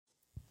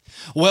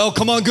Well,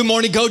 come on, good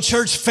morning, Go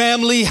Church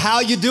family. How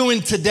you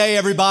doing today,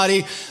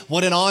 everybody?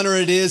 What an honor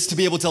it is to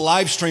be able to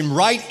live stream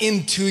right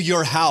into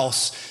your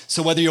house.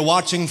 So whether you're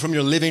watching from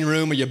your living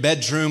room or your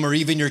bedroom or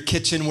even your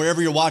kitchen,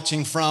 wherever you're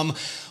watching from,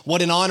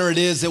 what an honor it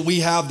is that we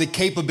have the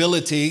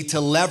capability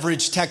to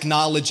leverage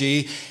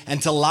technology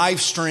and to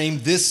live stream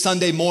this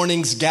Sunday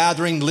morning's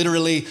gathering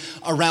literally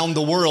around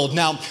the world.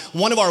 Now,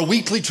 one of our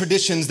weekly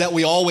traditions that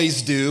we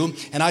always do,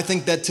 and I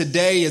think that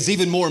today is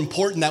even more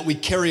important that we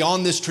carry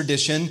on this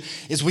tradition,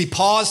 is we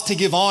pause to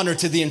give honor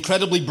to the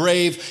incredibly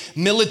brave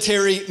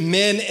military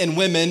men and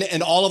women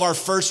and all of our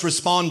first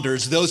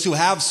responders, those who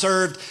have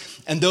served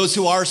and those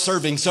who are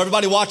serving. So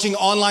everybody watching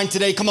online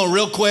today, come on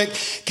real quick.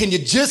 Can you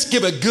just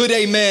give a good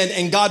amen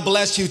and God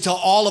bless you to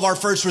all of our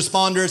first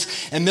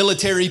responders and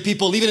military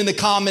people. Even in the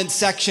comment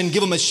section,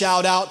 give them a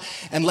shout out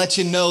and let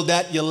you know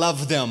that you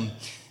love them.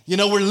 You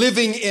know, we're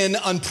living in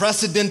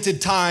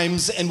unprecedented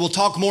times, and we'll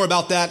talk more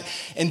about that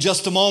in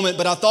just a moment.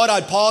 But I thought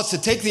I'd pause to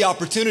take the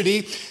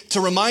opportunity to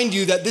remind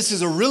you that this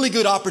is a really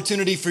good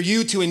opportunity for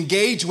you to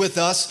engage with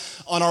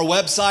us on our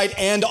website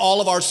and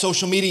all of our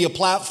social media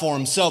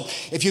platforms. So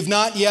if you've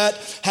not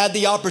yet had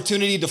the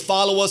opportunity to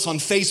follow us on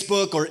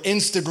Facebook or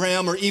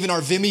Instagram or even our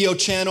Vimeo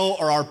channel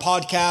or our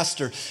podcast,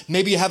 or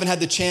maybe you haven't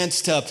had the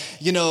chance to,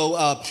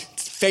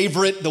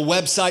 favorite the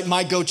website,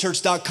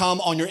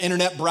 mygochurch.com on your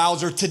internet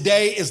browser.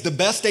 Today is the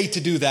best day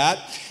to do that.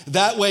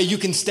 That way you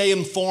can stay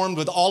informed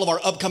with all of our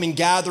upcoming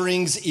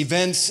gatherings,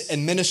 events,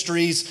 and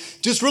ministries,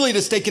 just really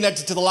to stay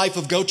connected to the life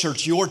of Go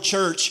Church, your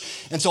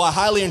church. And so I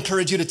highly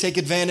encourage you to take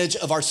advantage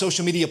of our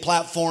social media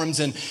platforms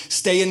and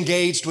stay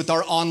engaged with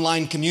our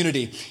online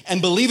community.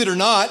 And believe it or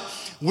not,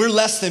 we're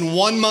less than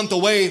 1 month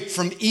away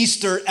from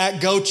Easter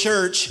at Go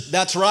Church.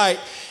 That's right.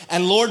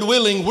 And Lord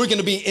willing, we're going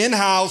to be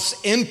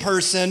in-house, in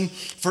person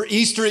for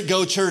Easter at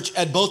Go Church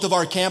at both of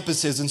our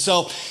campuses. And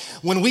so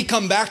when we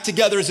come back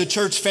together as a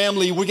church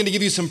family, we're going to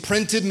give you some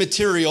printed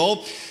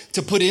material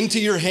to put into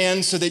your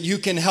hands so that you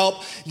can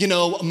help,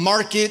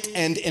 market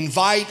and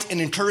invite and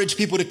encourage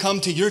people to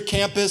come to your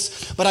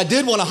campus. But I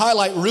did want to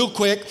highlight real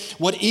quick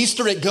what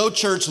Easter at Go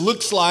Church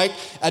looks like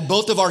at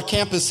both of our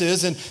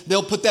campuses, and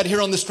they'll put that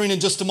here on the screen in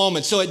just a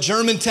moment. So at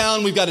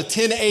Germantown, we've got a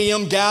 10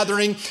 a.m.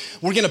 gathering.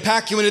 We're going to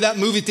pack you into that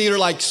movie theater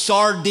like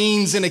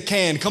sardines in a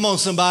can. Come on,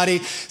 somebody.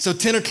 So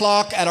 10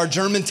 o'clock at our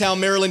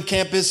Germantown, Maryland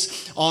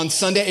campus on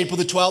Sunday, April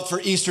the 12th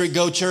for Easter at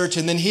Go Church.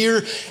 And then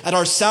here at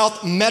our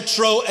South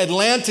Metro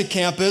Atlanta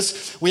campus,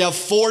 we have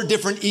 4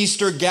 different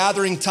Easter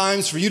gathering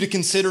times for you to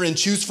consider and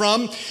choose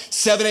from.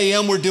 7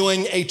 a.m. we're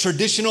doing a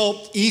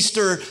traditional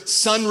Easter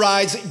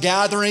sunrise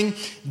gathering.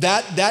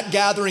 That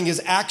gathering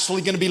is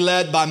actually going to be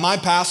led by my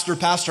pastor,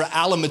 Pastor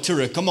Alan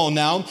Matura. Come on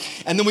now.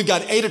 And then we've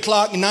got 8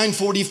 o'clock,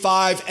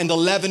 9:45, and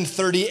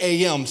 11:30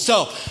 a.m.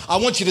 So I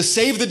want you to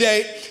save the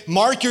date,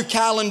 mark your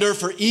calendar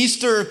for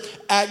Easter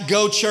at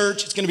Go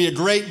Church. It's going to be a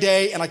great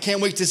day, and I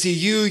can't wait to see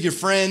you, your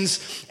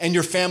friends, and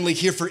your family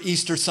here for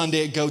Easter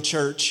Sunday at Go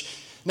Church.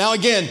 Now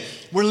again,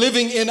 we're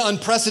living in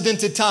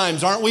unprecedented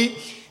times, aren't we?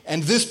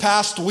 And this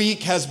past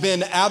week has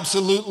been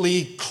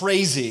absolutely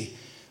crazy.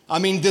 I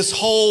mean, this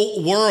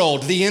whole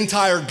world, the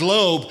entire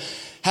globe,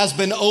 has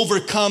been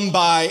overcome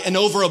by an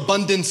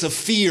overabundance of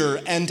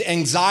fear and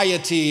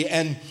anxiety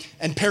and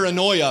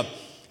paranoia.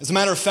 As a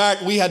matter of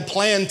fact, we had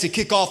planned to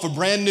kick off a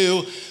brand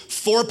new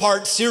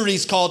 4-part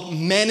series called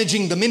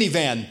Managing the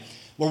Minivan,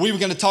 where we were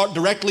going to talk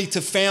directly to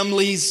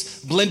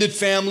families, blended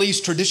families,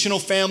 traditional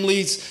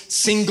families,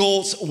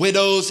 singles,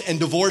 widows, and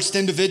divorced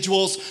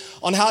individuals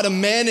on how to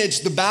manage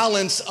the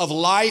balance of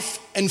life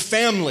and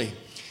family.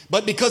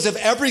 But because of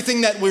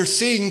everything that we're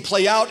seeing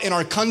play out in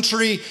our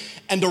country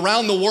and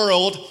around the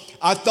world,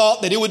 I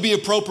thought that it would be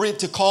appropriate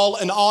to call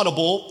an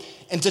audible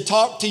and to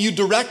talk to you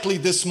directly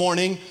this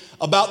morning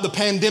about the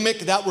pandemic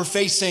that we're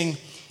facing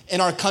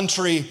in our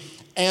country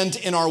and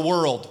in our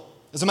world.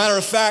 As a matter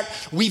of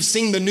fact, we've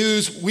seen the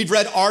news, we've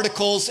read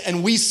articles,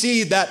 and we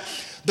see that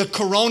the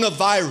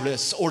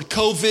coronavirus or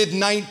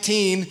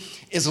COVID-19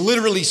 is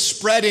literally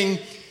spreading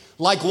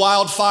like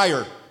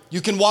wildfire.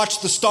 You can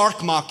watch the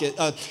stock market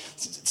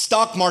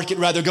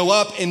go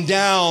up and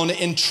down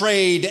in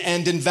trade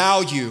and in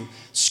value.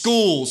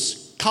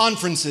 Schools,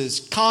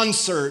 conferences,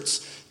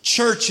 concerts,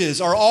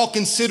 churches are all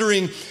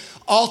considering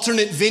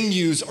alternate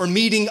venues or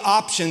meeting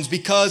options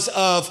because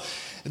of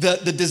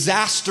the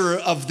disaster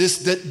of this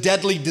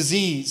deadly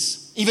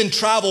disease. Even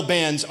travel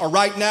bans are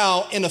right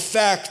now in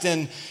effect,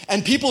 and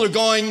people are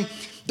going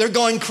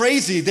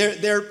crazy.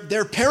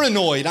 They're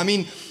paranoid. I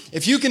mean,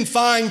 if you can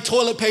find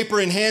toilet paper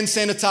and hand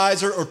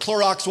sanitizer or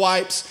Clorox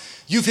wipes,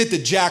 you've hit the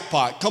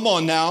jackpot. Come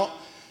on now.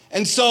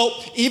 And so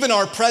even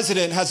our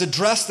president has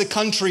addressed the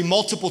country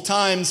multiple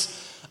times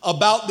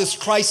about this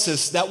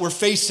crisis that we're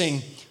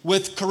facing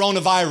with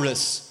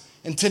coronavirus.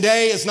 And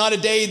today is not a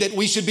day that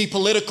we should be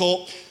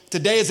political.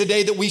 Today is a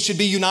day that we should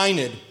be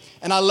united.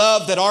 And I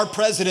love that our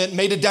president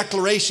made a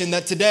declaration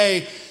that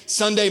today,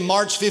 Sunday,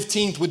 March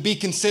 15th, would be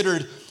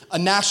considered a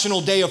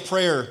national day of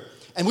prayer.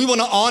 And we want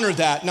to honor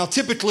that. Now,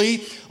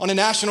 typically on a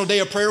national day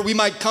of prayer, we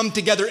might come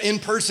together in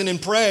person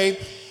and pray.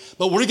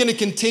 but we're going to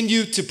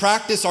continue to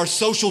practice our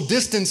social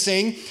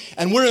distancing,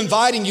 and we're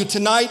inviting you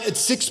tonight at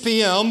 6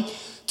 p.m.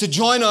 to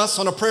join us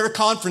on a prayer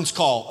conference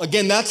call.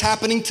 Again, that's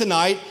happening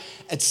tonight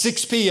at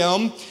 6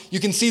 p.m.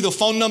 You can see the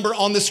phone number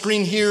on the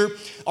screen here.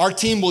 Our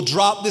team will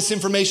drop this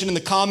information in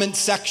the comment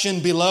section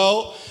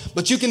below,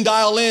 but you can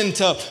dial in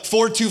to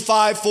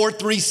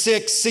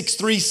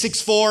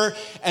 425-436-6364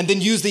 and then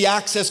use the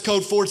access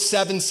code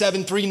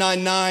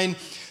 477399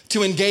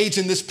 to engage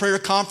in this prayer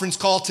conference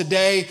call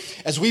today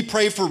as we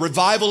pray for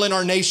revival in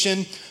our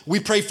nation,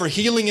 we pray for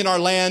healing in our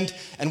land,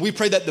 and we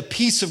pray that the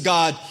peace of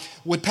God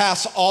would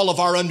pass all of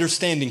our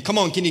understanding. Come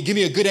on, can you give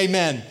me a good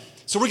amen?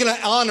 So we're going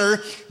to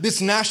honor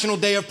this National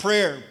Day of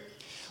Prayer.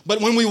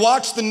 But when we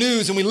watch the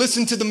news and we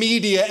listen to the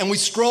media and we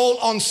scroll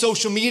on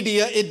social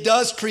media, it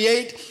does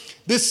create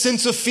this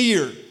sense of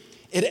fear.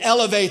 It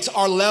elevates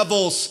our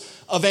levels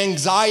of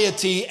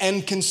anxiety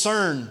and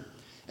concern.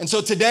 And so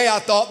today I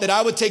thought that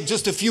I would take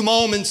just a few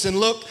moments and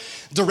look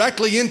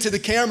directly into the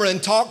camera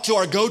and talk to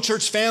our Go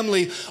Church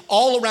family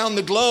all around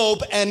the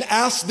globe and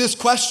ask this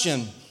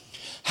question: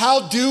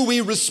 how do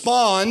we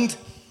respond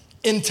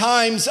in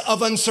times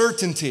of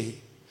uncertainty?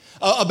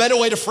 A better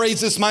way to phrase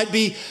this might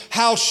be,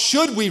 how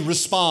should we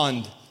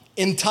respond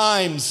in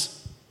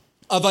times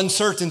of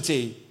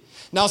uncertainty?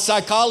 Now,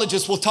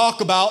 psychologists will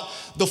talk about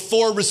the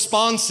 4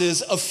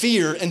 responses of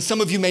fear, and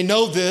some of you may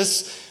know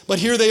this, but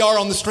here they are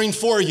on the screen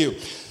for you.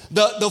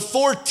 The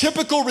 4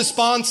 typical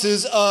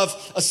responses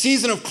of a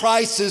season of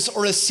crisis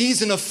or a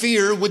season of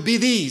fear would be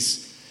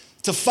these: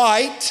 to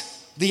fight,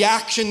 the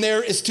action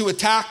there is to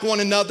attack one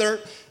another.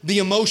 The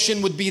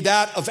emotion would be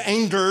that of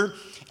anger.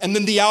 And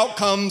then the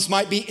outcomes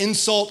might be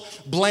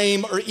insult,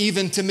 blame, or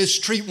even to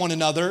mistreat one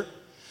another.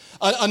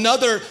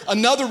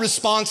 Another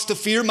response to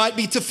fear might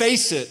be to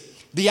face it.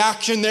 The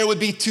action there would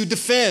be to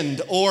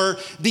defend, or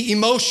the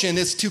emotion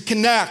is to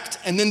connect,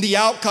 and then the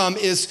outcome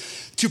is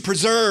to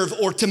preserve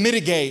or to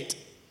mitigate.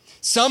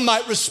 Some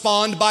might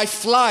respond by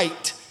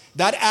flight.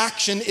 That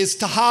action is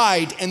to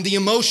hide, and the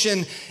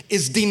emotion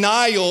is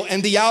denial,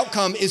 and the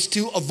outcome is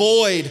to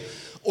avoid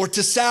or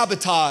to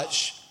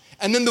sabotage.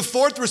 And then the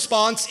 4th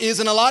response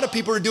is, and a lot of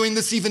people are doing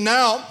this even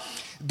now,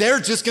 they're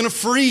just going to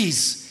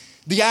freeze.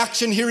 The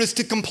action here is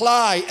to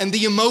comply, and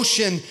the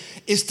emotion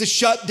is to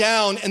shut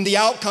down, and the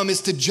outcome is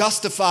to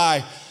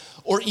justify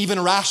or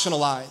even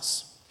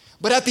rationalize.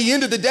 But at the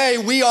end of the day,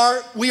 we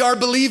are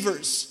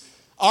believers.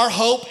 Our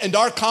hope and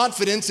our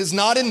confidence is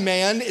not in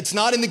man, it's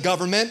not in the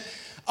government.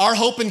 Our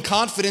hope and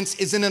confidence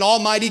is in an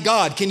almighty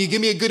God. Can you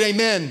give me a good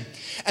amen?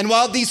 And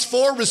while these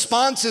 4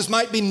 responses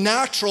might be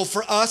natural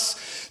for us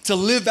to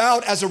live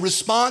out as a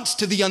response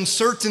to the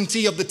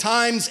uncertainty of the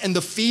times and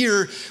the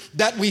fear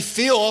that we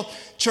feel,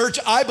 church,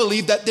 I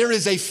believe that there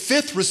is a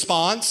 5th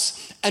response,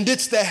 and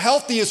it's the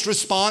healthiest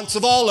response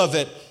of all of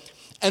it.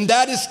 And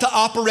that is to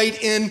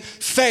operate in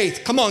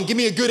faith. Come on, give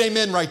me a good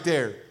amen right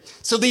there.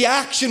 So the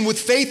action with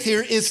faith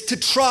here is to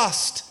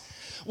trust.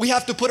 We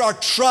have to put our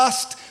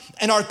trust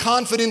and our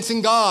confidence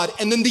in God.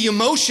 And then the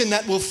emotion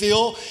that we'll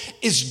feel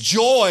is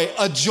joy,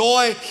 a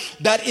joy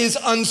that is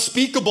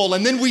unspeakable.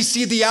 And then we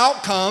see the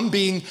outcome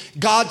being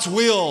God's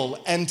will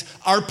and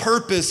our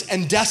purpose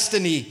and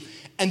destiny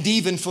and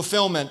even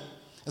fulfillment.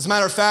 As a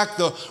matter of fact,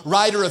 the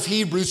writer of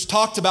Hebrews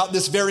talked about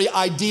this very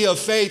idea of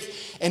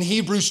faith in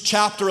Hebrews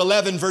chapter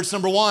 11, verse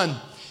number 1.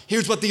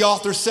 Here's what the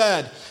author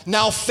said: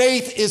 "Now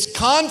faith is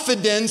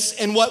confidence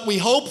in what we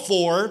hope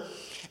for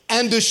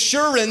and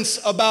assurance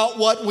about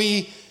what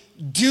we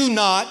do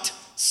not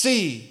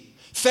see."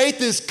 Faith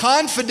is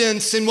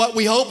confidence in what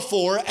we hope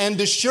for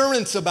and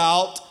assurance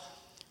about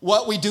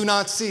what we do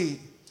not see.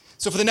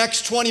 So for the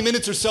next 20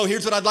 minutes or so,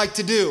 here's what I'd like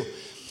to do.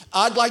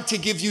 I'd like to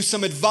give you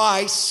some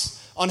advice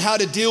on how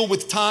to deal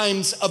with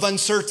times of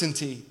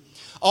uncertainty.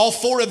 All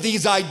 4 of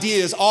these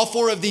ideas, all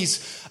 4 of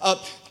these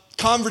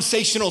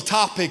conversational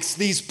topics,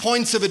 these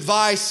points of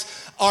advice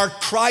are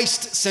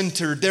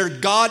Christ-centered, they're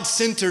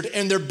God-centered,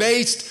 and they're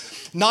based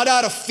not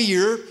out of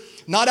fear,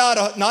 not out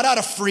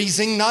of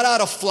freezing, not out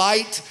of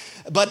flight,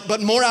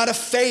 but more out of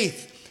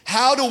faith.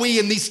 How do we,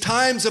 in these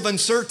times of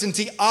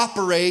uncertainty,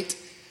 operate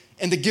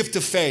in the gift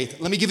of faith?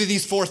 Let me give you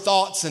these 4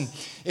 thoughts, and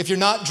if you're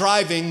not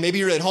driving, maybe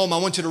you're at home, I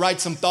want you to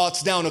write some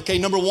thoughts down, okay?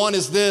 Number 1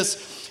 is this: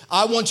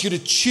 I want you to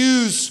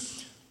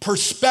choose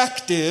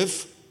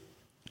perspective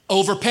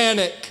over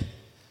panic.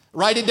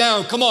 Write it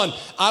down, come on.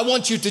 I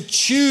want you to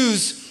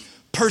choose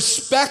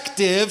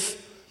perspective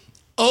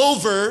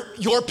over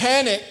your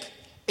panic.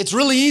 It's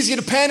really easy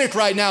to panic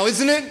right now,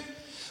 isn't it?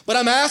 But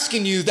I'm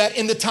asking you that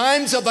in the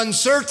times of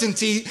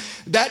uncertainty,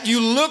 that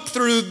you look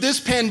through this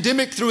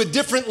pandemic through a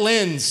different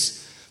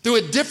lens, through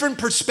a different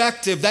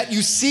perspective, that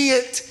you see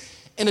it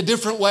in a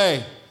different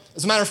way.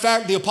 As a matter of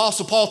fact, the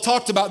Apostle Paul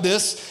talked about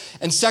this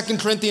in 2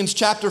 Corinthians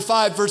chapter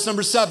 5, verse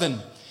number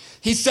 7.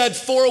 He said,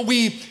 "For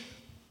we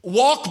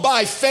walk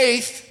by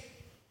faith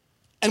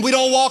and we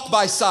don't walk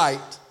by sight."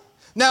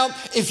 Now,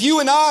 if you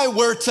and I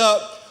were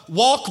to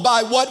walk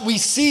by what we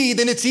see,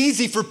 then it's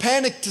easy for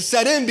panic to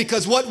set in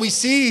because what we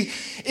see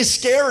is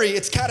scary,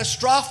 it's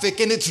catastrophic,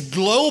 and it's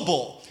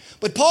global.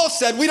 But Paul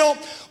said we don't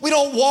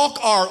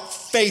walk our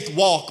faith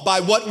walk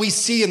by what we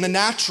see in the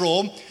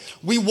natural.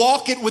 We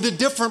walk it with a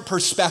different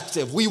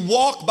perspective. We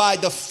walk by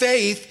the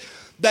faith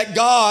that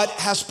God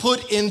has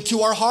put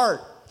into our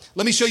heart.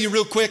 Let me show you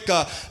real quick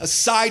a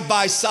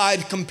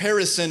side-by-side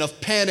comparison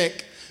of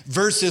panic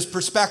versus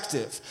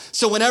perspective.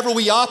 So whenever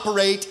we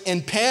operate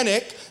in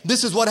panic,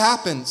 this is what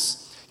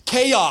happens.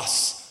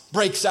 Chaos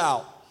breaks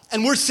out.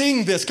 And we're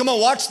seeing this. Come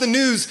on, watch the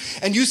news,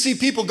 and you see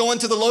people going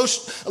to the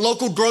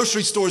local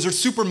grocery stores or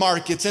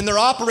supermarkets, and they're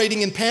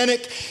operating in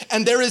panic,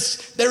 and there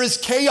is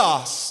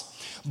chaos.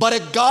 But a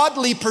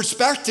godly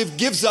perspective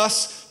gives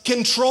us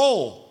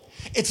control.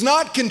 It's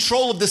not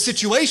control of the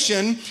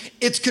situation,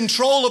 it's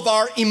control of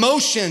our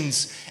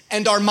emotions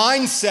and our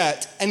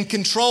mindset and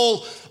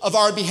control of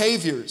our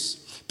behaviors.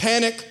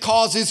 Panic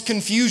causes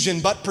confusion,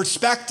 but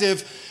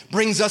perspective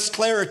brings us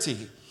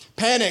clarity.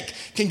 Panic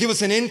can give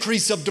us an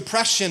increase of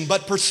depression,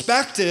 but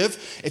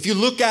perspective, if you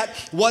look at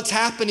what's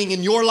happening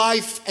in your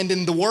life and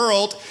in the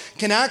world,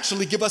 can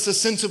actually give us a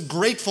sense of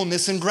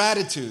gratefulness and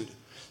gratitude.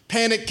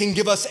 Panic can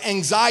give us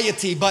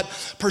anxiety,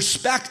 but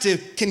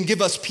perspective can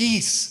give us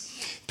peace.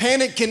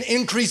 Panic can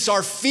increase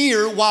our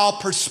fear, while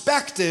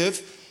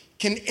perspective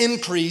can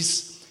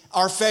increase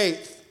our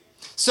faith.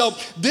 So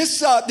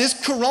this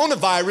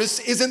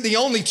coronavirus isn't the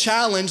only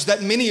challenge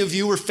that many of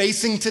you are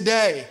facing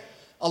today.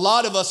 A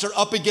lot of us are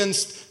up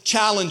against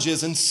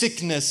challenges and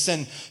sickness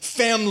and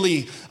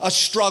family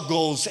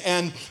struggles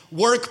and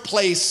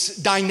workplace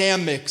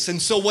dynamics.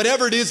 And so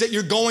whatever it is that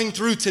you're going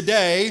through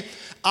today,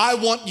 I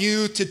want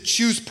you to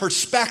choose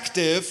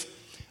perspective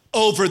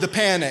over the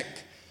panic.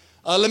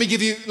 Let me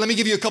give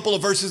you a couple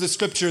of verses of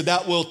scripture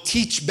that will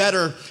teach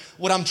better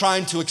what I'm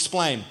trying to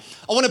explain.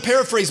 I want to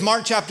paraphrase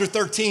Mark chapter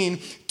 13,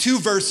 2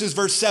 verses,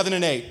 verse 7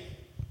 and 8.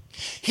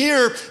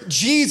 Here,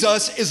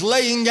 Jesus is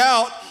laying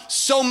out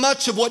so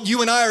much of what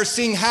you and I are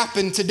seeing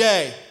happen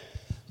today.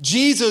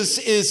 Jesus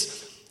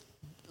is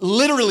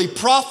literally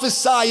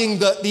prophesying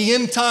the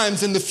end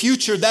times and the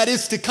future that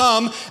is to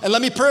come. And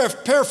let me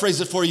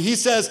paraphrase it for you. He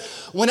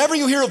says, whenever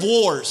you hear of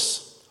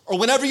wars, or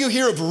whenever you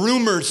hear of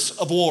rumors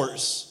of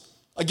wars,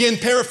 again,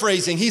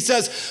 paraphrasing, he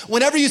says,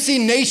 whenever you see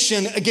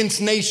nation against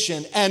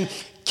nation and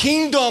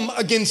kingdom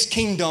against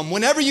kingdom,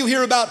 whenever you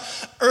hear about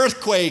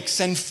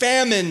earthquakes and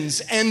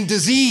famines and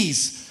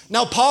disease.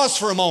 Now pause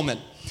for a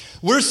moment.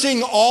 We're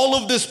seeing all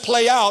of this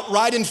play out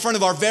right in front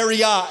of our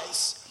very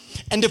eyes.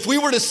 And if we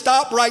were to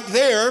stop right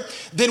there,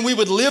 then we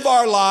would live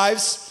our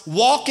lives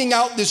walking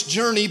out this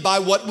journey by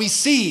what we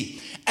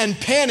see, and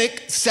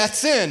panic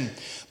sets in.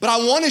 But I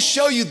want to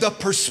show you the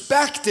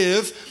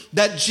perspective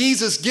that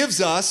Jesus gives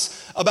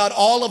us about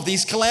all of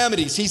these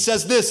calamities. He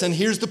says this, and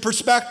here's the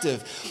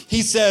perspective.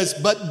 He says,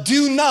 but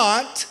do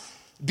not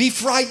be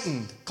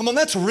frightened. Come on,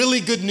 that's really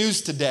good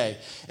news today.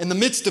 In the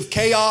midst of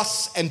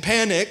chaos and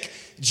panic,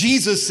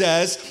 Jesus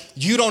says,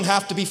 you don't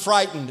have to be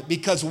frightened,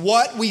 because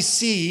what we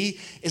see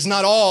is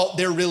not all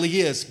there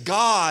really is.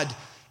 God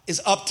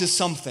is up to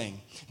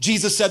something.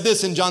 Jesus said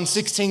this in John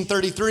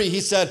 16:33.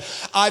 He said,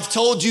 I've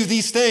told you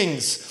these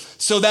things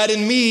so that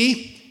in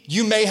me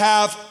you may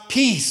have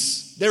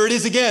peace. There it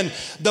is again.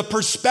 The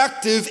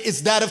perspective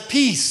is that of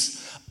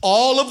peace.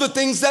 All of the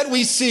things that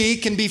we see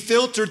can be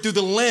filtered through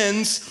the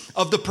lens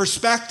of the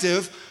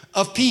perspective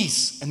of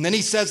peace. And then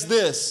he says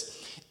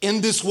this, in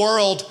this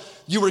world,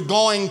 you are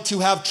going to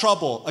have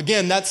trouble.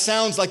 Again, that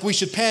sounds like we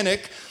should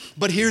panic,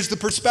 but here's the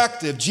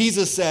perspective.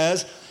 Jesus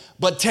says,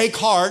 but take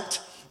heart,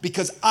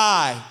 because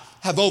I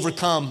have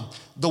overcome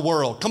the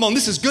world. Come on,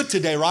 this is good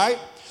today, right?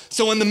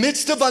 So in the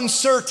midst of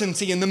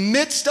uncertainty, in the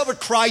midst of a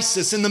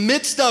crisis, in the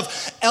midst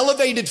of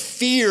elevated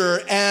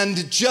fear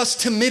and just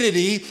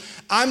timidity,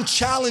 I'm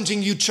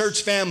challenging you,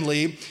 church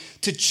family,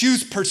 to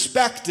choose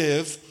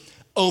perspective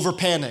over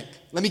panic.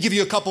 Let me give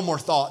you a couple more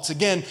thoughts.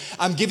 Again,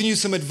 I'm giving you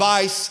some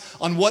advice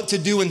on what to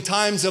do in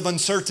times of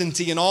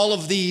uncertainty, and all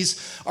of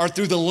these are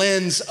through the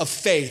lens of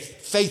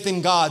faith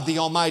in God, the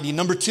Almighty.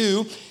 Number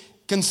 2,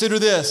 consider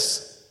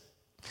this.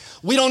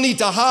 We don't need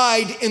to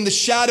hide in the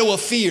shadow of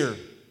fear,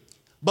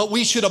 but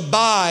we should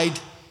abide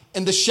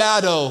in the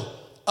shadow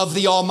of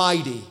the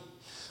Almighty.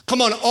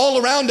 Come on,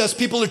 all around us,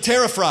 people are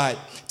terrified.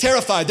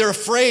 They're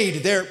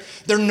afraid, they're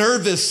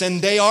nervous,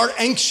 and they are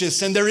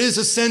anxious, and there is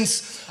a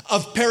sense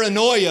of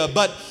paranoia,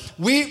 but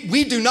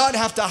we do not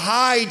have to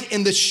hide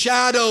in the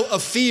shadow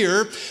of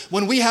fear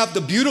when we have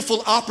the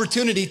beautiful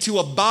opportunity to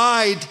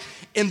abide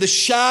in the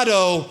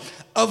shadow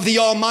of the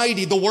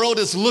Almighty. The world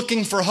is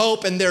looking for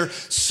hope, and they're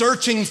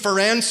searching for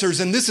answers.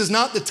 And this is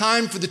not the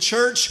time for the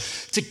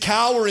church to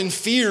cower in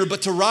fear,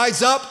 but to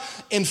rise up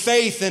in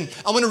faith. And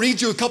I want to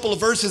read you a couple of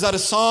verses out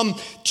of Psalm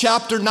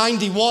chapter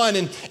 91.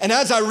 And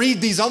as I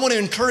read these, I want to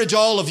encourage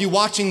all of you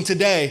watching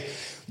today.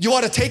 You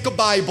ought to take a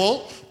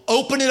Bible,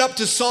 open it up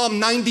to Psalm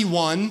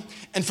 91,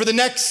 and for the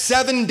next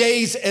 7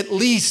 days at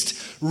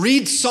least,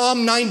 read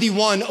Psalm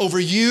 91 over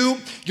you,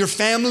 your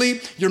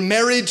family, your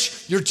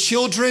marriage, your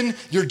children,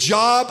 your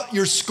job,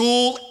 your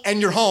school,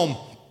 and your home.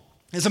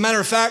 As a matter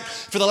of fact,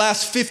 for the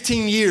last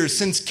 15 years,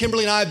 since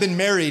Kimberly and I have been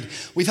married,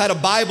 we've had a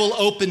Bible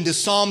open to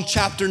Psalm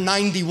chapter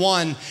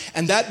 91,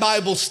 and that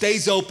Bible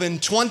stays open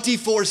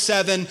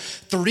 24/7,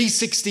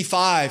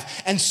 365.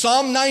 And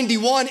Psalm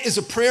 91 is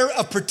a prayer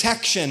of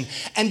protection,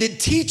 and it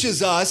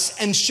teaches us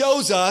and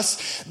shows us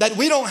that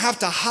we don't have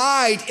to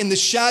hide in the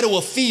shadow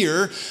of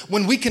fear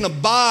when we can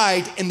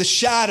abide in the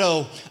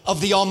shadow of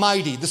the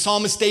Almighty. The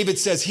psalmist David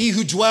says, "He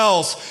who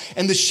dwells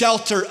in the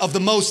shelter of the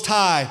Most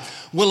High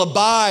will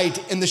abide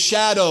in the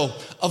shadow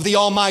of the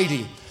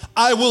Almighty.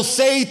 I will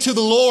say to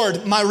the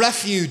Lord, my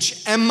refuge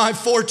and my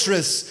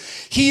fortress.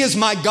 He is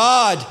my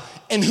God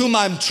in whom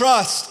I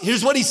trust."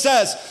 Here's what he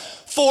says,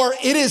 "For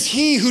it is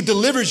he who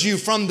delivers you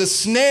from the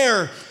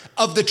snare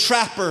of the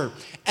trapper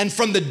and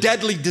from the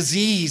deadly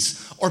disease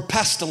or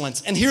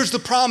pestilence." And here's the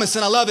promise,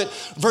 and I love it.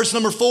 Verse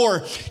number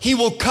 4, "He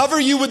will cover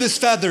you with his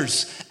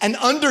feathers, and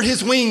under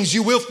his wings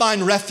you will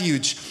find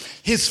refuge.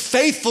 His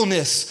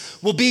faithfulness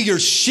will be your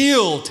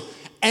shield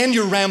and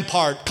your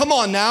rampart." Come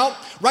on now,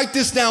 write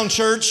this down,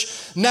 church.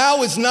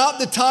 Now is not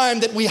the time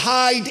that we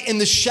hide in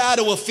the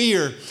shadow of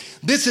fear.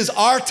 This is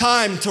our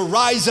time to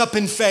rise up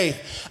in faith.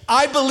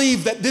 I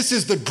believe that this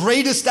is the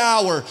greatest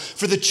hour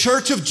for the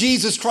church of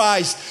Jesus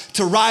Christ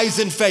to rise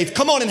in faith.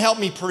 Come on and help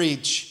me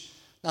preach.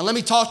 Now let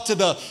me talk to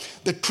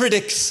the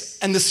critics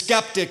and the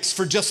skeptics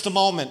for just a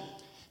moment.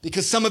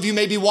 Because some of you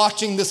may be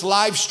watching this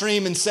live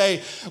stream and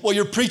say, well,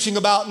 you're preaching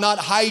about not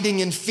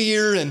hiding in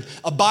fear and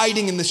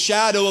abiding in the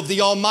shadow of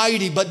the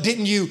Almighty, but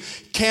didn't you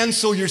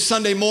cancel your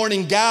Sunday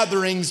morning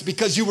gatherings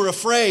because you were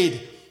afraid?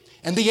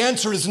 And the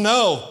answer is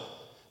no.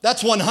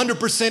 That's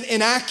 100%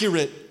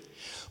 inaccurate.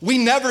 We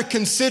never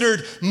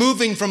considered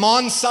moving from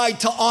on-site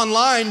to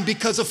online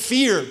because of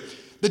fear.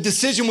 The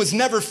decision was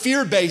never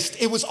fear-based.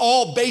 It was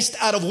all based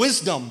out of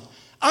wisdom.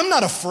 I'm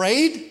not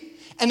afraid.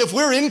 And if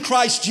we're in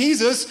Christ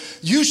Jesus,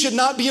 you should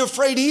not be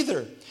afraid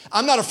either.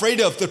 I'm not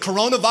afraid of the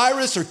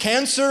coronavirus or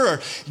cancer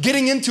or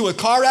getting into a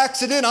car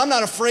accident. I'm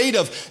not afraid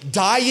of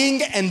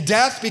dying and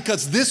death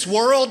because this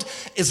world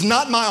is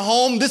not my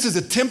home. This is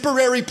a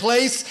temporary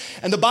place.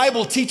 And the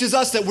Bible teaches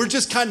us that we're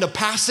just kind of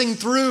passing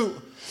through.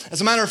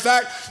 As a matter of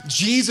fact,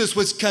 Jesus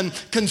was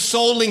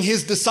consoling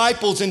his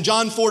disciples in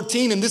John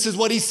 14, and this is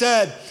what he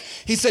said.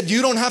 He said,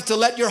 "You don't have to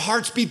let your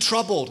hearts be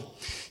troubled.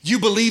 You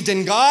believed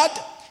in God,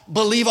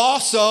 believe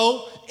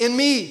also in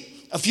me."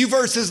 A few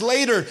verses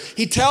later,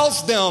 he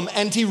tells them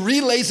and he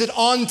relays it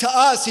on to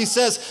us. He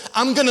says,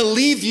 "I'm going to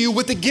leave you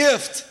with a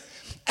gift."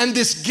 And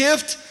this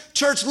gift,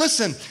 church,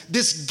 listen,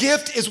 this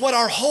gift is what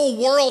our whole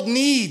world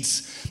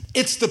needs.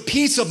 It's the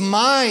peace of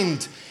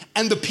mind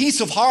and the peace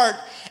of heart.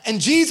 And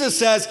Jesus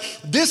says,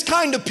 this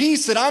kind of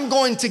peace that I'm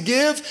going to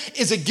give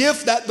is a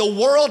gift that the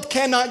world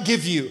cannot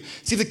give you.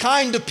 See, the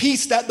kind of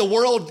peace that the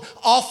world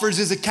offers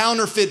is a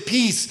counterfeit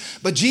peace.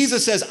 But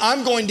Jesus says,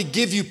 I'm going to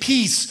give you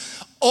peace,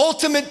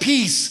 ultimate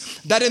peace,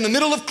 that in the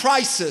middle of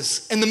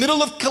crisis, in the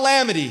middle of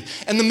calamity,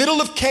 in the middle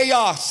of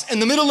chaos,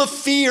 in the middle of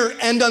fear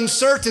and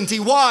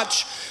uncertainty,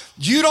 watch,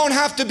 you don't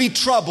have to be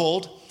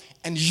troubled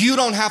and you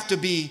don't have to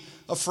be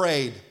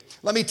afraid.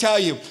 Let me tell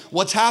you,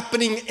 what's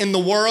happening in the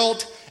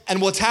world and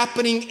what's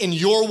happening in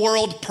your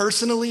world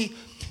personally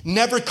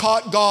never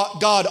caught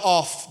God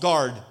off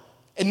guard.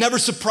 It never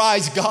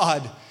surprised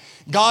God.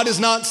 God is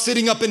not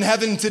sitting up in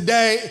heaven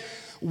today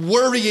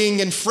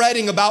worrying and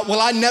fretting about, well,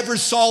 I never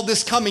saw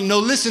this coming. No,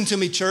 listen to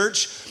me,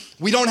 church.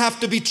 We don't have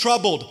to be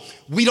troubled.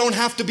 We don't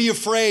have to be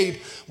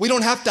afraid. We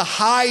don't have to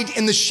hide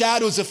in the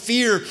shadows of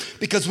fear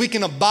because we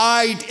can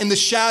abide in the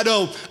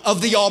shadow of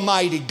the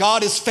Almighty.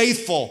 God is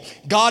faithful.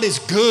 God is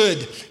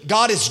good.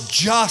 God is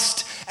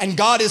just. And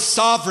God is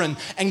sovereign.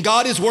 And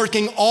God is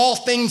working all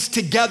things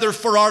together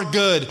for our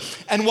good.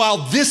 And while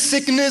this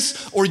sickness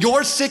or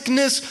your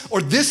sickness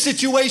or this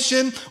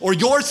situation or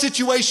your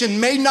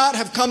situation may not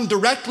have come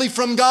directly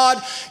from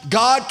God,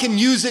 God can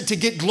use it to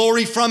get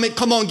glory from it.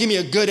 Come on, give me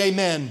a good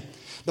amen.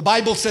 The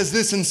Bible says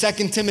this in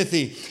 2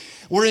 Timothy.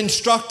 We're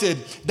instructed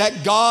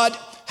that God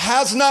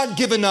has not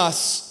given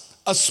us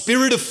a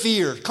spirit of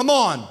fear, come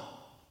on,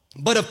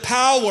 but of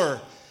power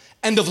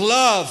and of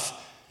love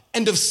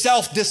and of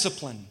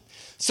self-discipline.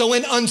 So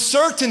in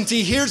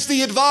uncertainty, here's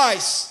the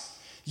advice.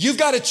 You've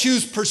got to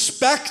choose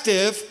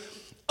perspective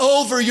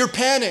over your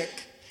panic.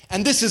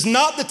 And this is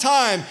not the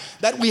time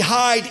that we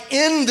hide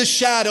in the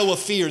shadow of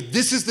fear.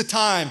 This is the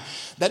time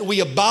that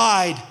we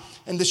abide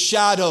in the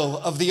shadow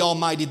of the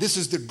Almighty. This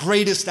is the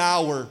greatest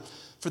hour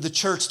for the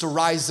church to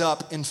rise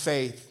up in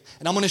faith.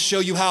 And I'm going to show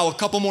you how. A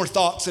couple more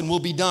thoughts and we'll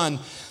be done.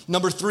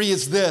 Number 3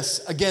 is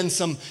this. Again,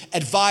 some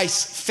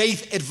advice,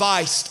 faith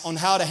advice on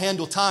how to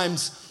handle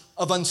times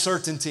of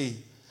uncertainty.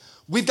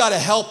 We've got to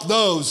help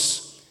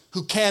those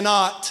who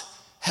cannot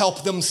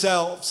help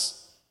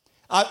themselves.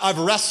 I've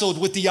wrestled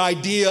with the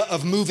idea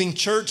of moving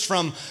church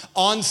from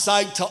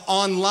on-site to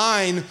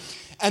online.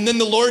 And then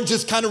the Lord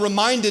just kind of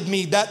reminded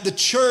me that the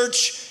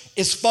church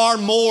is far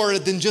more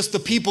than just the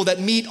people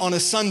that meet on a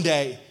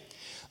Sunday.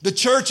 The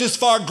church is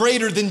far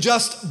greater than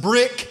just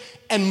brick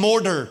and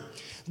mortar.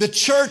 The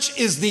church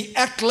is the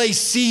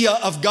ecclesia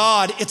of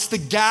God. It's the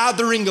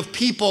gathering of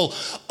people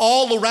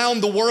all around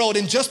the world.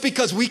 And just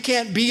because we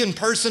can't be in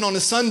person on a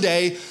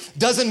Sunday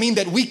doesn't mean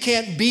that we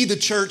can't be the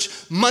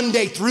church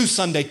Monday through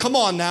Sunday. Come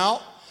on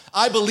now.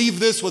 I believe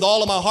this with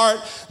all of my heart,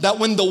 that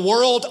when the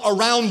world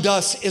around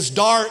us is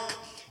dark,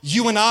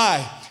 you and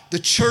I, the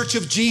church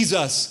of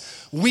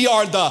Jesus, we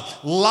are the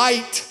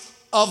light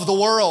of the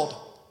world.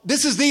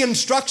 This is the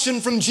instruction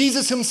from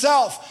Jesus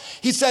himself.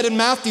 He said in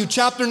Matthew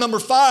chapter number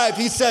 5,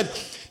 he said,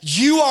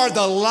 you are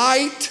the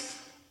light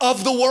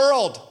of the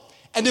world.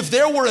 And if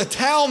there were a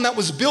town that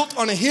was built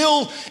on a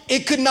hill,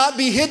 it could not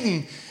be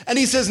hidden. And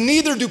he says,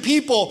 neither do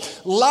people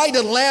light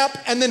a lamp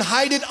and then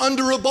hide it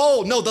under a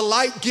bowl. No, the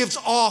light gives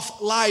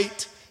off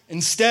light.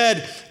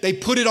 Instead, they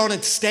put it on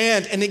its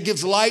stand and it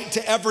gives light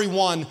to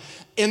everyone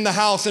in the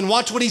house. And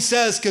watch what he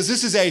says, because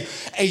this is a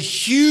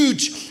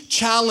huge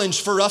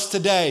challenge for us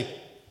today.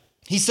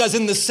 He says,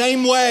 in the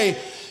same way,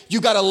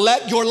 you got to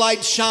let your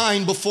light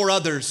shine before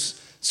others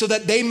so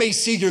that they may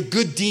see your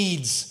good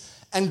deeds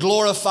and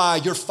glorify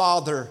your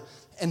Father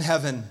in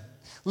heaven.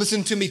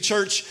 Listen to me,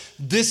 church.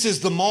 This is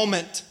the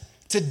moment.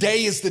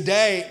 Today is the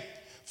day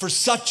for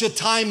such a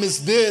time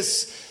as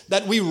this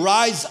that we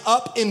rise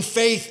up in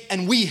faith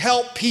and we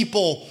help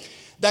people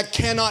that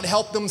cannot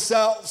help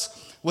themselves.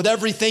 With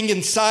everything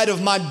inside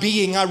of my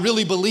being, I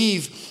really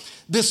believe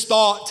this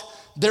thought: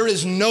 there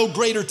is no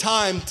greater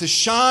time to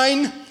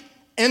shine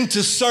and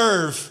to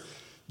serve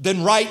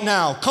than right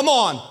now. Come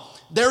on.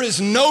 There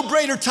is no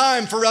greater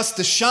time for us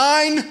to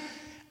shine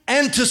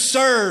and to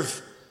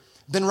serve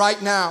than right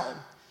now.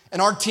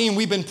 And our team,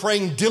 we've been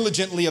praying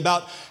diligently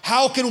about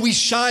how can we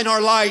shine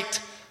our light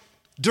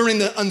during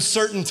the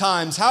uncertain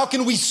times? How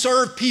can we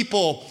serve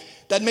people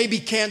that maybe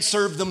can't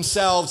serve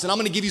themselves? And I'm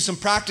going to give you some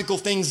practical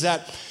things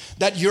that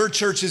your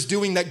church is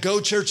doing, that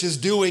Go Church is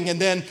doing. And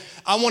then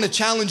I want to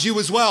challenge you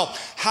as well.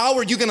 How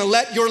are you going to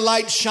let your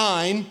light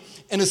shine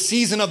in a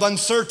season of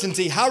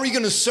uncertainty? How are you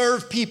going to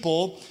serve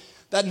people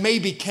that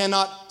maybe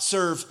cannot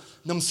serve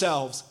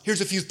themselves? Here's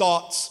a few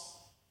thoughts.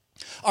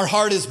 Our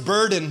heart is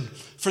burdened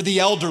for the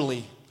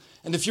elderly.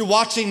 And if you're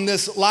watching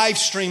this live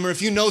stream, or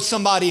if you know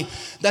somebody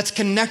that's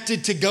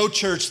connected to Go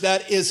Church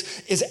that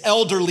is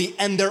elderly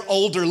and they're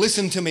older,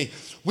 listen to me.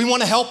 We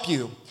want to help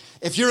you.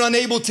 If you're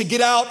unable to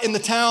get out in the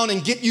town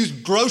and get you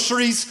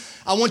groceries,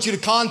 I want you to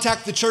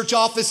contact the church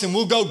office and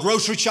we'll go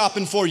grocery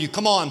shopping for you.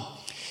 Come on.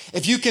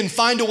 If you can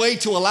find a way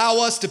to allow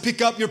us to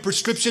pick up your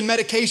prescription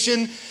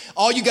medication,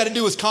 all you got to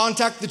do is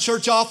contact the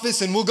church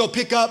office and we'll go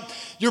pick up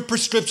your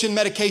prescription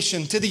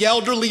medication. To the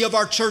elderly of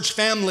our church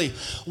family,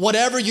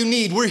 whatever you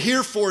need, we're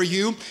here for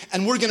you,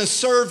 and we're going to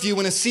serve you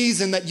in a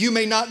season that you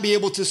may not be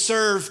able to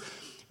serve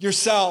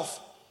yourself.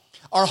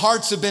 Our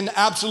hearts have been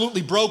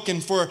absolutely broken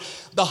for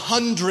the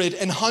hundreds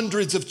and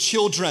hundreds of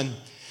children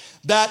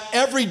that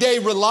every day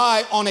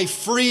rely on a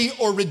free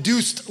or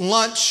reduced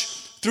lunch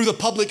through the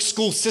public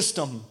school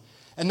system.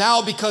 And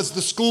now, because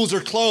the schools are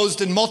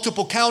closed in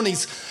multiple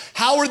counties,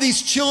 how are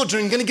these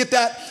children going to get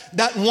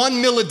that one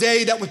meal a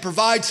day that would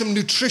provide some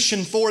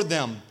nutrition for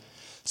them?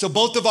 So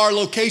both of our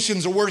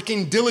locations are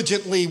working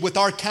diligently with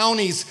our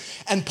counties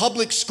and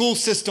public school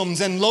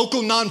systems and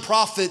local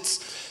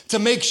nonprofits to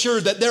make sure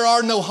that there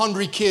are no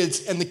hungry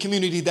kids in the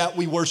community that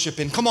we worship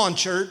in. Come on,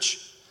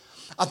 church.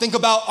 I think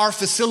about our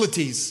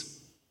facilities.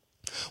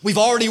 We've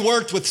already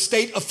worked with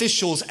state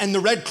officials and the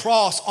Red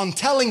Cross on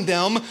telling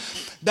them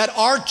that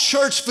our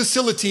church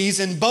facilities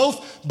in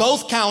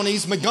both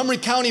counties, Montgomery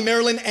County,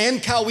 Maryland,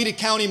 and Coweta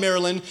County,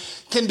 Maryland,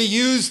 can be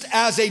used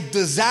as a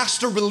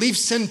disaster relief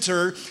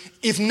center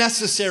if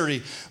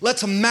necessary.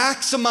 Let's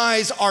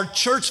maximize our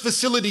church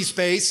facility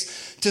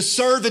space to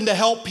serve and to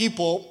help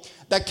people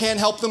that can't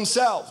help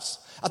themselves.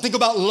 I think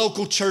about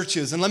local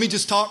churches, and let me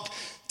just talk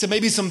to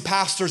maybe some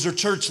pastors or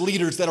church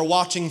leaders that are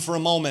watching for a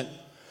moment.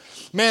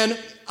 Man,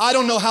 I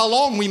don't know how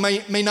long we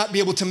may not be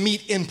able to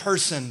meet in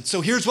person.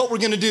 So here's what we're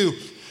going to do.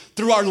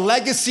 Through our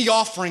legacy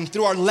offering,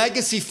 through our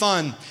legacy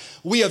fund,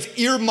 we have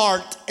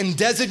earmarked and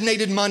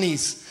designated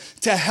monies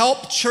to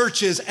help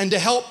churches and to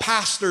help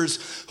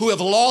pastors who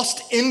have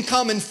lost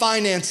income and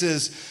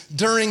finances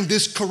during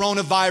this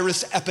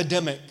coronavirus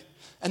epidemic.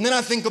 And then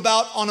I think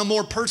about on a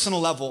more personal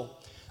level,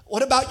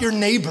 what about your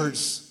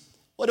neighbors?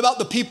 What about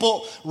the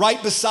people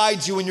right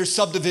beside you in your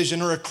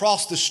subdivision or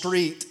across the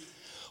street?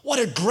 What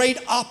a great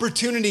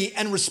opportunity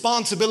and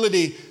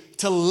responsibility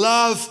to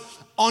love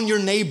on your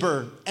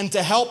neighbor and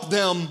to help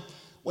them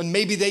when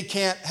maybe they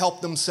can't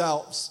help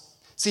themselves.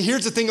 See,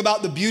 here's the thing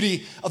about the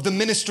beauty of the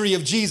ministry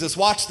of Jesus.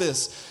 Watch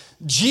this.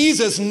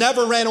 Jesus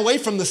never ran away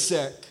from the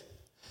sick.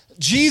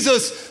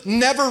 Jesus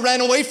never ran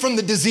away from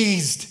the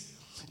diseased.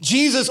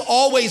 Jesus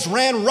always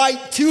ran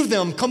right to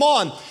them. Come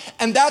on.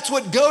 And that's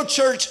what Go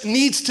Church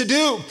needs to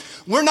do.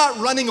 We're not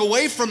running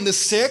away from the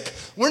sick.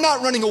 We're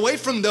not running away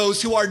from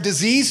those who are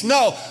diseased.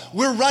 No,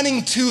 we're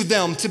running to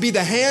them to be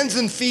the hands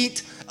and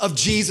feet of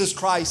Jesus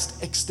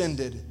Christ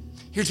extended.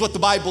 Here's what the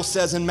Bible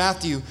says in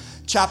Matthew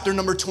chapter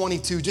number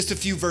 22, just a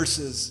few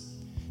verses.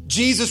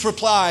 Jesus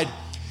replied,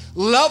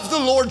 "Love the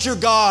Lord your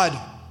God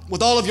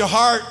with all of your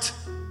heart,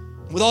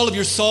 with all of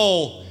your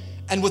soul,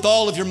 and with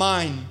all of your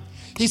mind.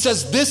 He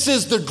says, this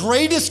is the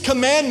greatest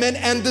commandment,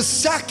 and the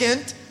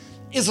second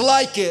is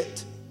like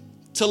it,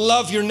 to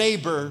love your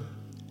neighbor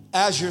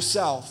as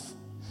yourself.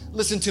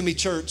 Listen to me,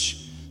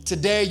 church.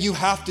 Today you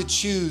have to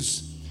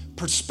choose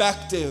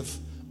perspective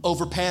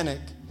over panic.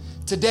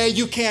 Today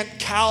you can't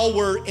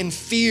cower in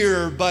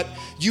fear, but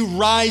you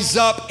rise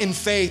up in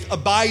faith,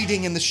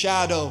 abiding in the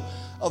shadow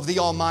of the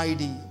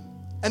Almighty.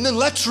 And then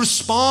let's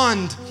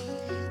respond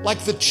like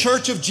the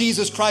Church of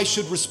Jesus Christ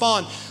should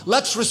respond.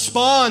 Let's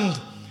respond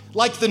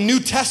like the New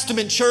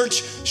Testament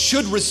church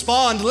should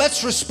respond.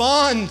 Let's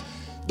respond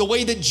the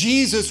way that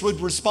Jesus would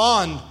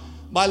respond,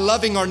 by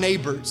loving our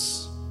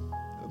neighbors,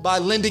 by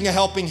lending a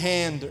helping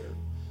hand,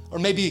 or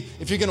maybe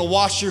if you're gonna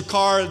wash your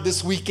car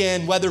this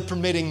weekend, weather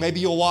permitting,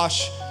 maybe you'll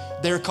wash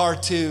their car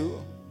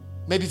too.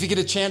 Maybe if you get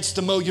a chance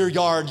to mow your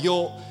yard,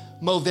 you'll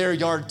mow their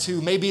yard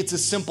too. Maybe it's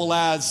as simple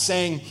as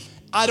saying,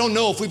 I don't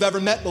know if we've ever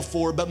met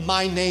before, but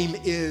my name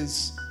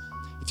is.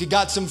 If you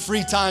got some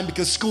free time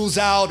because school's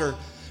out, or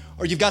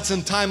you've got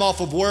some time off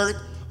of work,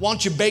 why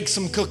don't you bake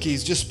some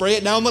cookies? Just spray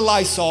it down with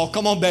Lysol,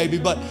 come on baby,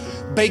 but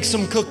bake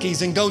some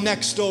cookies and go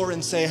next door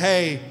and say,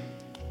 hey,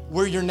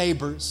 we're your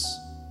neighbors.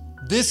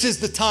 This is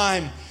the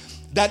time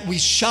that we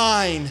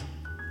shine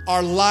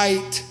our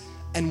light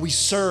and we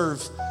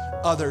serve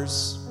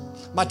others.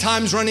 My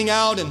time's running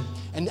out,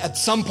 and at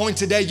some point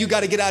today, you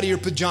gotta get out of your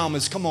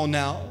pajamas, come on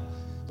now.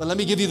 But let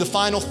me give you the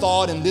final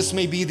thought, and this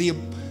may be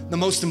the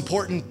most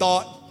important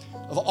thought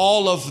of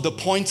all of the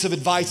points of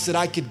advice that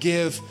I could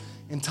give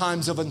in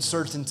times of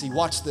uncertainty.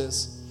 Watch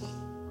this.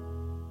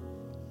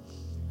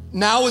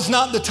 Now is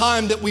not the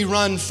time that we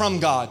run from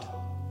God.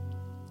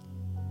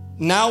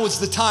 Now is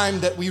the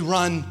time that we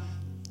run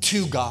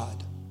to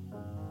God.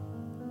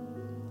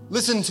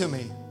 Listen to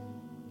me.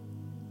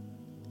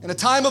 In a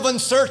time of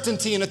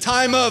uncertainty, in a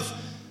time of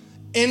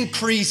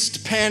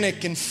increased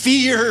panic and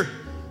fear,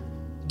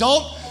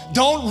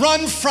 don't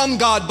run from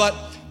God,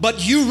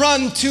 but you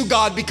run to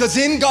God, because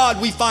in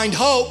God we find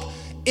hope.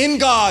 In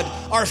God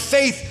our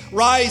faith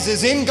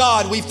rises. In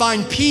God we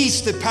find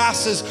peace that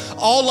passes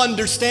all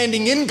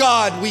understanding. In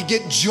God we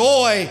get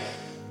joy,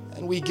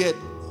 and we get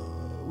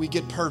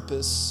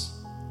purpose,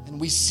 and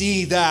we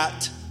see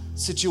that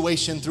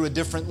situation through a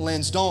different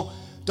lens.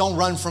 Don't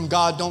run from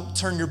God. Don't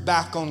turn your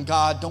back on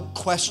God. Don't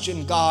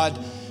question God.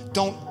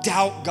 Don't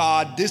doubt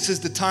God. This is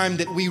the time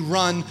that we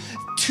run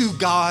to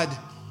God.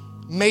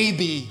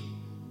 Maybe,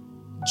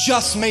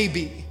 just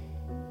maybe.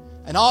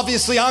 And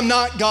obviously I'm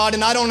not God,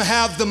 and I don't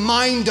have the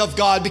mind of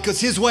God, because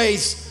his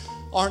ways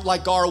aren't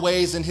like our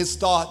ways and his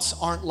thoughts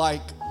aren't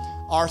like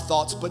our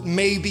thoughts. But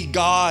maybe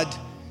God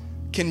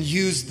can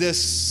use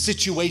this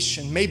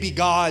situation. Maybe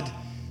God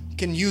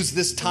can use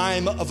this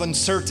time of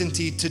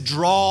uncertainty to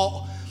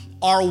draw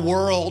our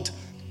world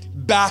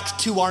back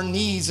to our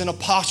knees in a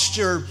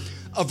posture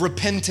of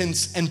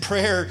repentance and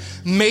prayer.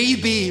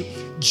 Maybe,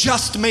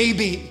 just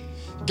maybe,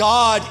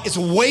 God is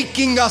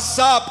waking us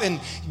up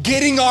and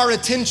getting our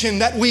attention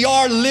that we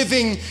are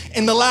living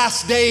in the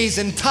last days,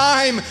 and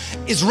time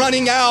is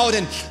running out,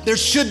 and there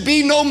should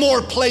be no more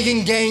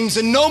playing games,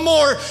 and no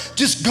more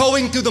just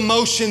going through the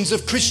motions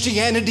of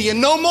Christianity,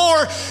 and no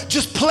more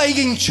just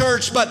playing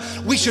church, but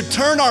we should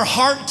turn our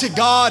heart to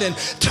God, and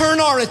turn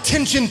our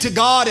attention to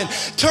God, and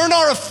turn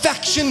our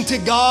affection to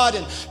God,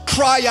 and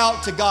cry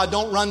out to God.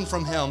 Don't run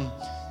from him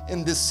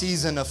in this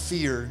season of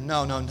fear.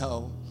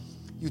 No.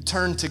 You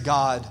turn to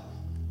God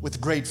with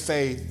great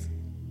faith.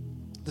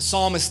 The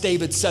psalmist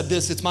David said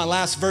this. It's my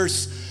last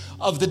verse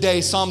of the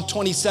day, Psalm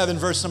 27,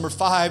 verse number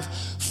 5.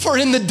 For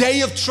in the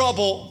day of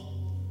trouble,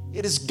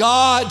 it is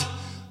God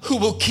who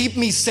will keep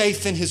me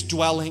safe in his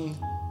dwelling.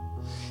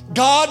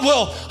 God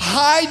will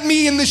hide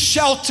me in the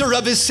shelter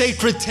of his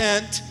sacred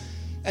tent,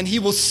 and he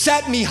will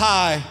set me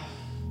high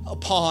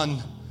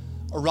upon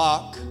a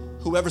rock.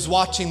 Whoever's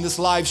watching this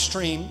live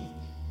stream,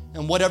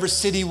 in whatever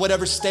city,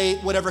 whatever state,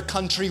 whatever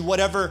country,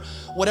 whatever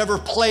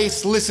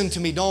place, listen to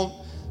me.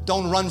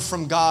 Don't run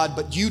from God,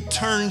 but you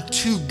turn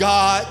to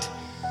God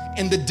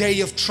in the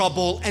day of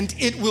trouble, and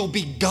it will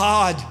be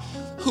God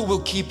who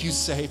will keep you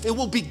safe. It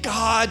will be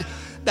God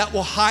that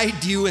will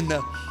hide you in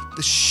the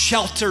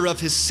shelter of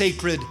his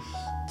sacred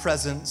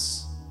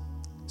presence.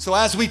 So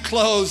as we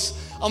close,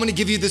 I'm gonna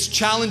give you this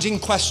challenging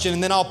question,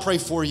 and then I'll pray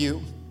for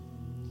you.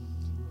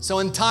 So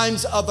in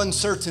times of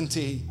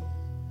uncertainty,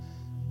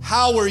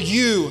 how are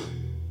you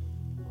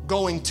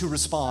going to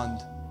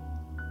respond?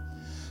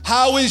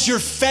 How is your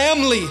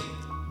family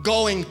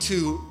going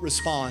to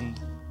respond?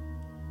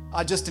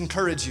 I just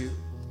encourage you,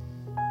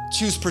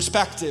 choose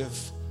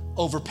perspective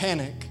over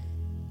panic.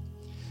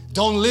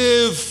 Don't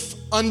live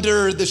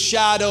under the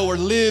shadow or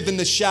live in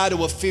the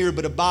shadow of fear,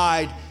 but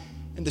abide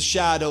in the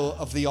shadow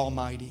of the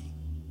Almighty.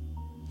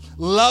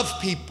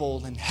 Love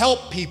people and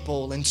help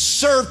people and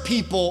serve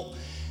people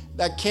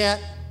that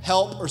can't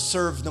help or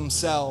serve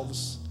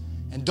themselves.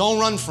 And don't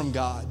run from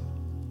God.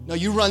 No,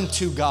 you run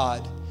to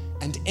God,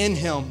 and in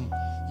him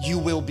you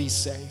will be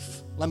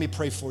safe. Let me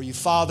pray for you.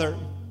 Father,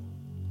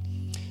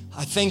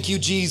 I thank you,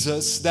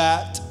 Jesus,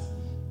 that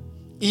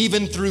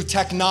even through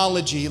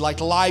technology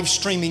like live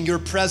streaming, your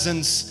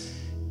presence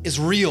is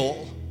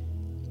real.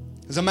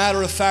 As a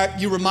matter of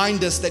fact, you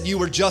remind us that you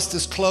were just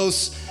as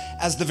close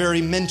as the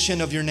very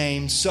mention of your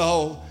name.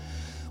 So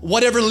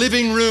whatever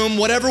living room,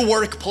 whatever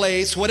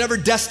workplace, whatever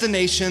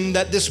destination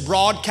that this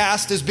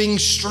broadcast is being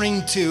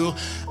streamed to,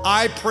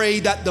 I pray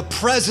that the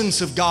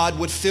presence of God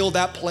would fill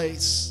that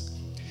place,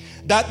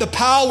 that the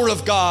power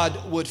of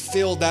God would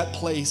fill that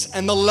place,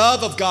 and the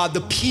love of God,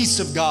 the peace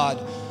of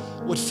God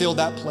would fill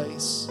that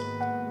place.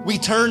 We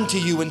turn to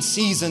you in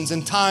seasons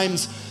and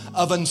times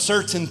of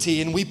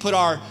uncertainty, and we put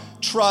our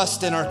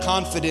trust and our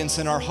confidence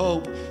and our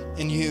hope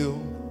in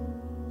you.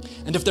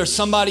 And if there's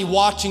somebody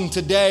watching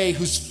today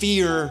whose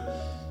fear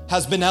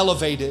has been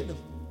elevated,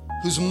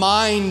 whose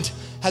mind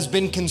has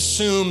been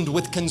consumed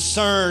with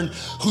concern,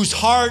 whose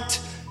heart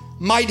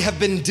might have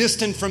been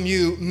distant from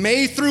you,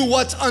 may through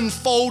what's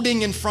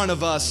unfolding in front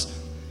of us,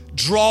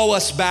 draw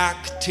us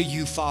back to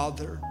you,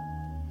 Father.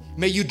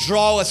 May you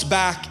draw us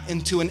back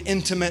into an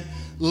intimate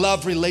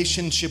love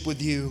relationship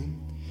with you.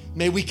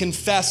 May we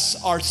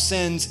confess our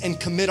sins and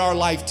commit our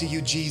life to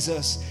you,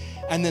 Jesus,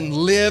 and then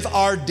live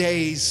our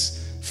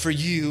days for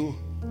you.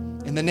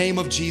 In the name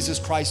of Jesus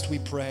Christ we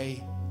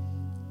pray.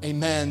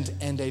 Amen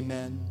and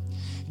amen.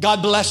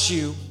 God bless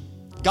you.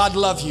 God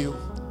love you,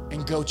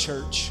 and go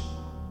church.